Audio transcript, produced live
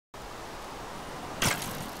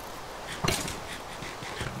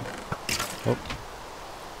Oh.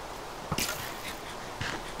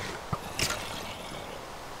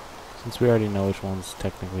 Since we already know which one's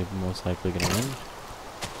technically most likely gonna win,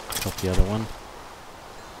 help the other one.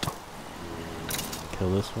 Kill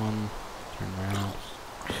this one. Turn around.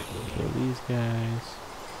 Kill these guys.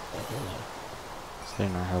 So they're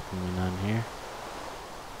not helping me none here.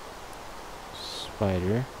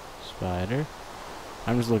 Spider. Spider.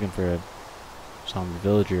 I'm just looking for a zombie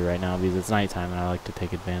villager right now because it's nighttime and I like to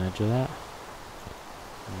take advantage of that.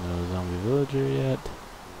 No zombie villager yet.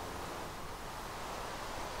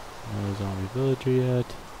 No zombie villager yet.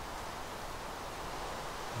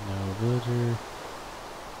 No villager.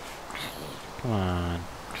 Come on.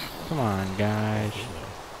 Come on, guys.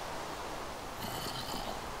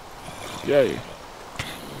 Yay.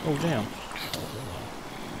 Oh, damn.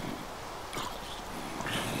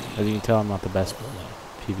 As you can tell, I'm not the best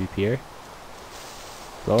PvPer.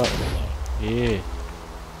 Blow up. Yeah.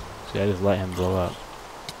 See, I just let him blow up.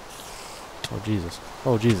 Oh, Jesus.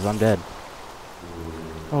 Oh, Jesus, I'm dead.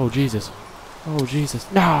 Oh, Jesus. Oh, Jesus.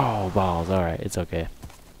 No! Balls. Alright, it's okay.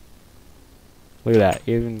 Look at that.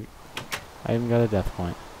 I even got a death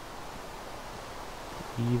point.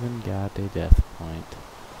 Even got a death point.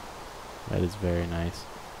 That is very nice.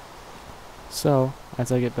 So,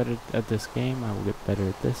 as I get better at this game, I will get better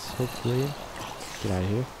at this, hopefully. Get out of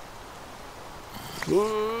here.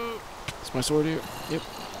 Whoa! Is my sword here? Yep.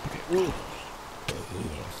 Okay. Whoa.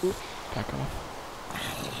 Whoa. Back off.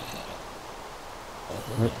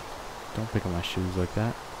 What? Don't pick up my shoes like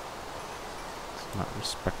that. It's not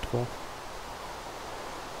respectful.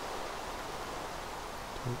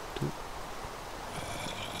 Toot, toot.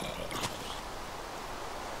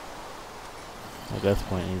 My death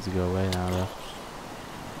point needs to go away now, though.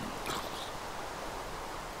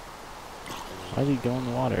 Why did he go in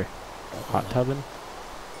the water? Hot tubbing?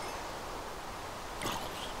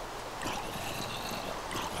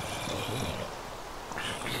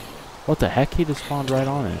 What the heck? He just spawned right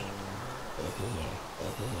on it.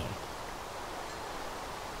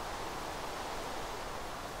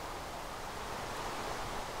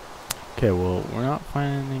 Okay, well, we're not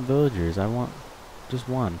finding any villagers. I want just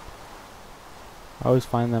one. I always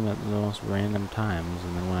find them at the most random times,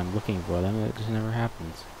 and then when I'm looking for them, it just never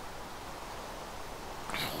happens.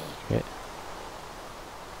 Okay.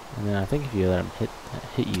 And then I think if you let them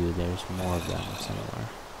hit you, there's more of them somewhere.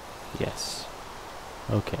 Yes.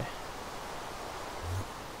 Okay.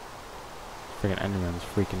 Freaking Enderman's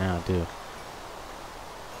freaking out, too.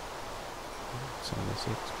 Some of this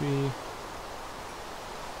XP.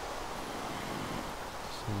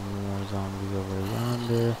 Some more zombies over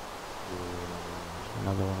yonder.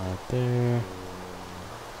 Another one right there.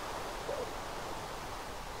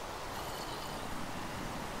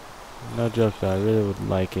 No joke though, I really would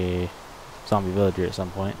like a zombie villager at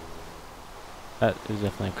some point. That is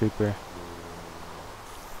definitely a creeper.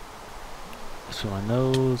 Just my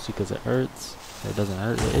nose because it hurts. It doesn't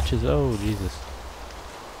hurt, it itches. Oh, Jesus.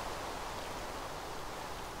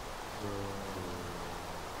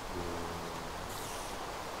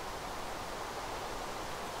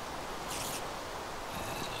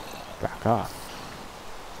 Back off.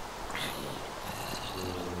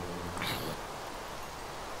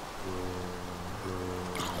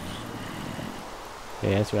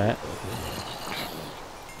 Yeah, that's right.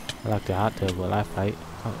 I like the hot tub while I fight.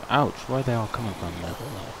 Oh, ouch, where are they all coming from now?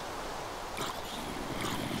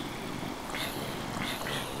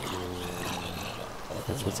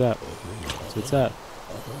 That's what's up. That's what's up.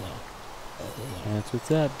 That's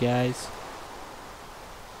what's up, guys.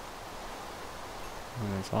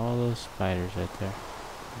 And there's all those spiders right there.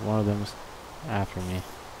 One of them's after me.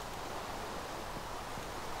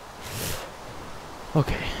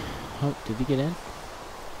 Okay. Oh, did he get in?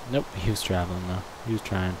 Nope, he was traveling though. He was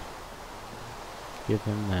trying. Give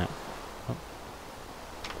him that. Oh.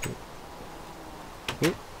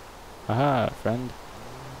 Oop. Aha, friend.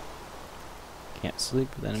 Can't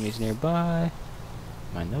sleep with enemies nearby.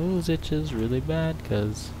 My nose itches really bad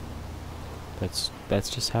because that's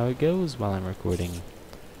just how it goes while I'm recording.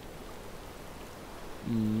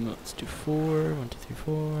 Let's do 4. 1, 2, 3,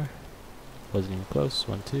 4. Wasn't even close.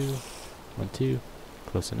 1, 2. 1, 2.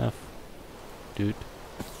 Close enough. Doot.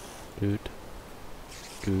 Doot.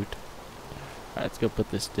 Doot. Alright, let's go put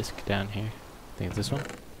this disc down here. I think it's this one.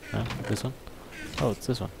 No, this one. Oh, it's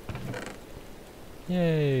this one.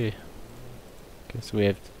 Yay! Okay, so we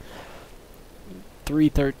have 3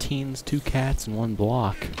 13s, 2 cats, and 1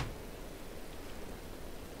 block.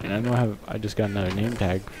 And I know I just got another name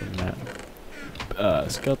tag from that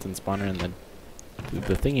skeleton spawner in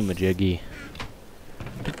the thingy-majiggy.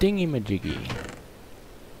 The dingy-majiggy.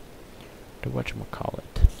 To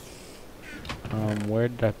whatchamacallit. Where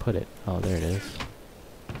did I put it? Oh, there it is.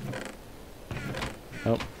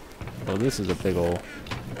 Oh. Oh, this is a big ol'...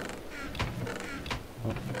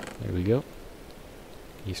 Oh, there we go.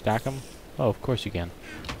 Can you stack them? Oh, of course you can.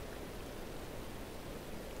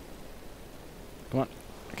 Come on.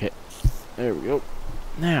 Okay. There we go.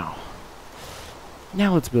 Now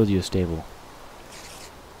let's build you a stable.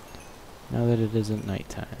 Now that it isn't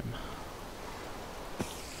nighttime.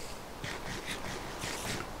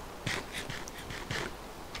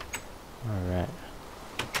 Alright.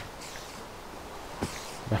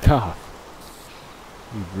 Back off.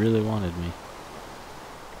 You really wanted me.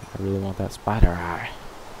 I really want that spider eye.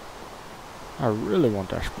 I really want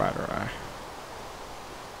that spider eye.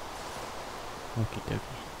 Okie dokie.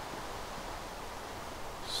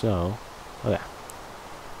 So, oh yeah.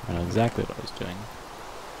 I know exactly what I was doing.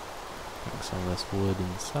 Putting some of this wood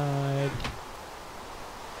inside.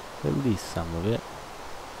 At least some of it.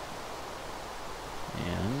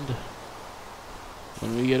 And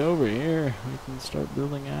when we get over here, we can start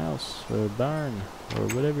building a house or a barn or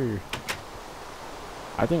whatever.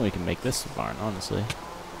 I think we can make this a barn, honestly.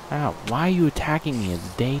 Ow, why are you attacking me? It's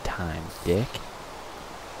daytime, dick.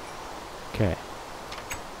 Okay.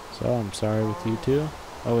 So, I'm sorry with you too.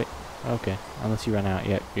 Oh, wait. Okay. Unless you run out.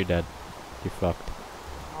 Yep, you're dead. You're fucked.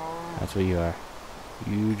 That's what you are.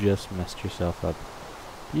 You just messed yourself up.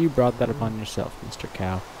 You brought that upon yourself, Mr.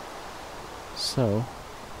 Cow. So...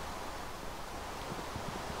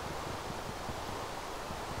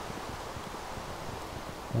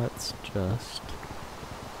 let's just...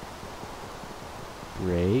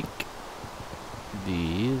 break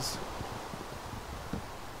these.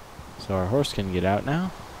 So our horse can get out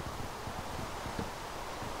now.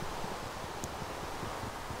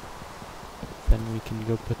 Then we can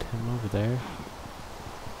go put him over there.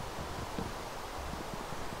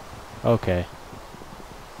 Okay.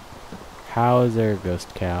 How is there a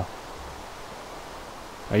ghost cow?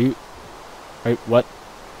 Are you... what?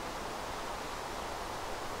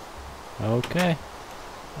 Okay.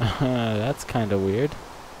 That's kind of weird.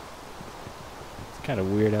 It's kind of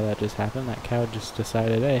weird how that just happened. That cow just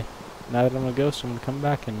decided, hey, now that I'm a ghost, I'm going to come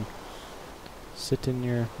back and sit in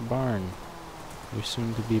your barn. Your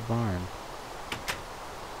soon-to-be barn.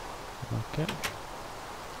 Okay.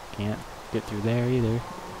 Can't get through there either.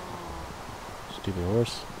 Stupid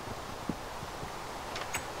horse.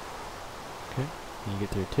 Okay. Can you get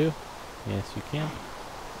through too? Yes, you can.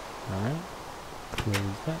 Alright.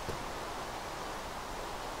 Close that.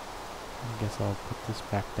 I guess I'll put this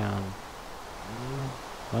back down.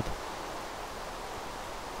 What?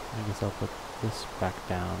 I guess I'll put this back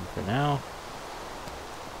down for now.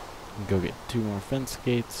 And go get 2 more fence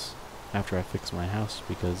gates after I fix my house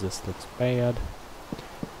because this looks bad.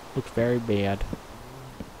 Looks very bad.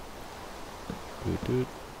 Doot doot.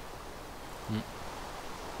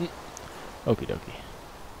 Okie dokie.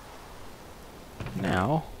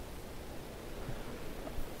 Now,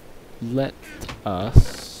 let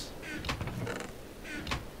us...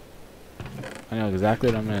 I know exactly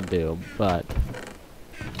what I'm going to do, but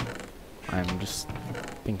I'm just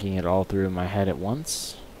thinking it all through in my head at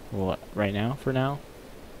once. Well, right now, for now.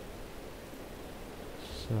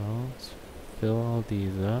 So, let's fill all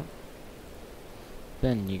these up.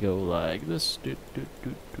 Then you go like this. Doot, doot,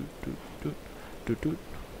 doot, doot, doot, doot, doot, doot.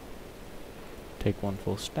 Take 1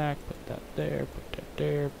 full stack, put that there, put that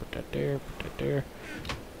there, put that there, put that there.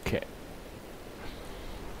 Okay.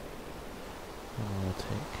 And we'll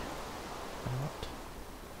take about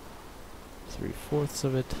 3/4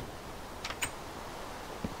 of it.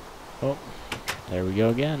 Oh, there we go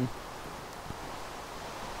again.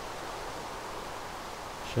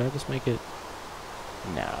 Should I just make it?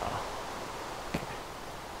 No. Okay.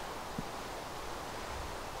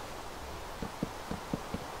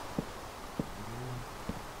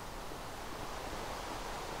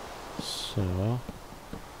 So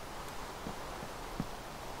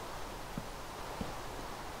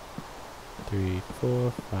 3,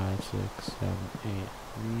 4, 5, 6, 7, 8,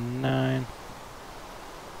 9.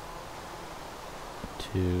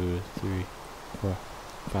 2, 3, 4,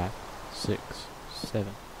 5, 6,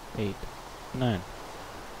 7, 8, 9.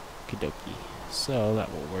 Okie dokie. So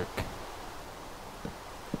that will work.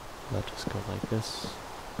 Let us go like this.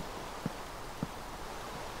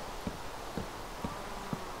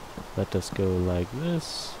 Let us go like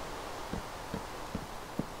this.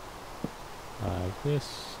 Like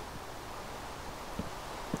this.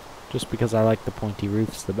 Just because I like the pointy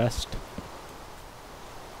roofs the best.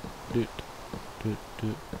 Doot, doot,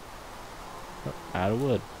 doot. Oh, out of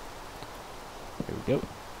wood. Here we go.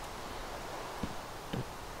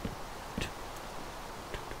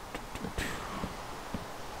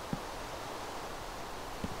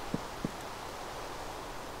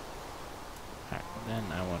 Alright, then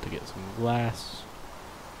I want to get some glass.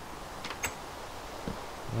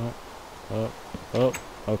 Oh, oh, oh,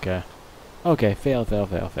 okay. Okay, fail, fail,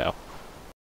 fail, fail.